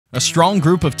A strong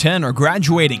group of 10 are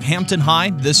graduating Hampton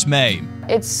High this May.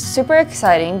 It's super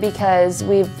exciting because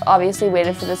we've obviously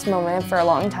waited for this moment for a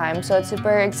long time, so it's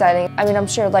super exciting. I mean, I'm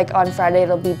sure like on Friday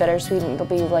it'll be bittersweet and it'll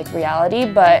be like reality,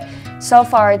 but so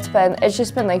far it's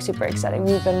just been like super exciting.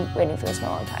 We've been waiting for this for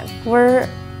a long time.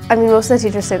 Most of the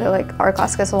teachers say that like our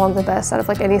class gets along the best out of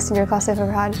like any senior class they've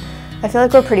ever had. I feel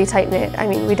like we're pretty tight-knit. I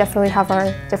mean, we definitely have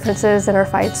our differences and our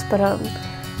fights, but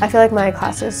I feel like my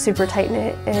class is super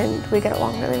tight-knit and we get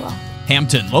along really well.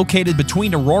 Hampton, located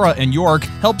between Aurora and York,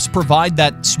 helps provide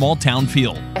that small town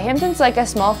feel. Hampton's like a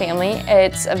small family.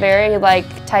 It's a very like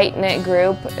tight-knit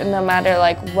group. No matter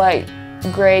like what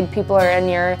grade people are in,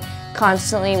 you're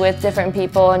constantly with different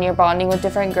people and you're bonding with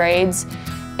different grades.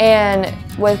 And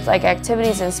with like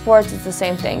activities and sports, it's the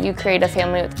same thing. You create a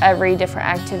family with every different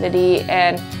activity,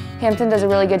 and Hampton does a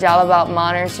really good job about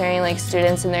monitoring like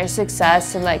students and their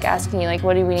success and like asking you like,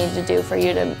 what do we need to do for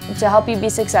you to help you be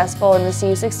successful and to see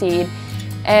you succeed.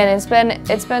 And it's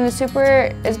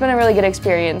been a really good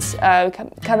experience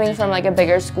coming from like a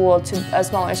bigger school to a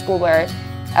smaller school where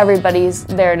everybody's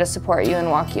there to support you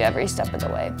and walk you every step of the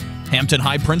way. Hampton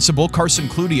High Principal Carson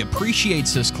Clutie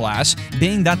appreciates this class,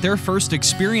 being that their first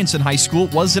experience in high school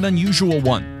was an unusual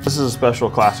one. This is a special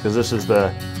class because this is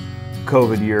the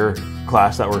COVID year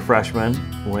class that were freshmen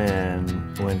when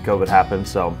COVID happened,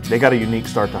 so they got a unique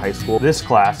start to high school. This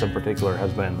class in particular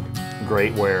has been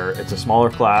great, where it's a smaller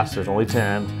class, there's only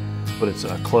 10, but it's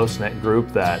a close-knit group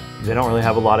that they don't really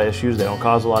have a lot of issues, they don't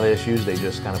cause a lot of issues, they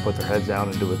just kind of put their heads down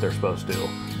and do what they're supposed to do.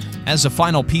 As a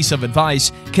final piece of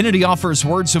advice, Kennedy offers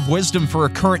words of wisdom for a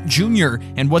current junior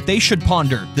and what they should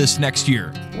ponder this next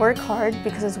year. Work hard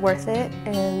because it's worth it,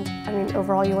 and I mean,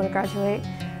 overall you want to graduate.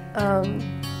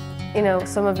 You know,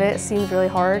 some of it seems really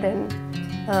hard and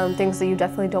things that you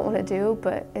definitely don't want to do,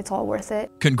 but it's all worth it.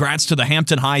 Congrats to the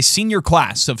Hampton High senior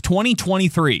class of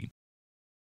 2023.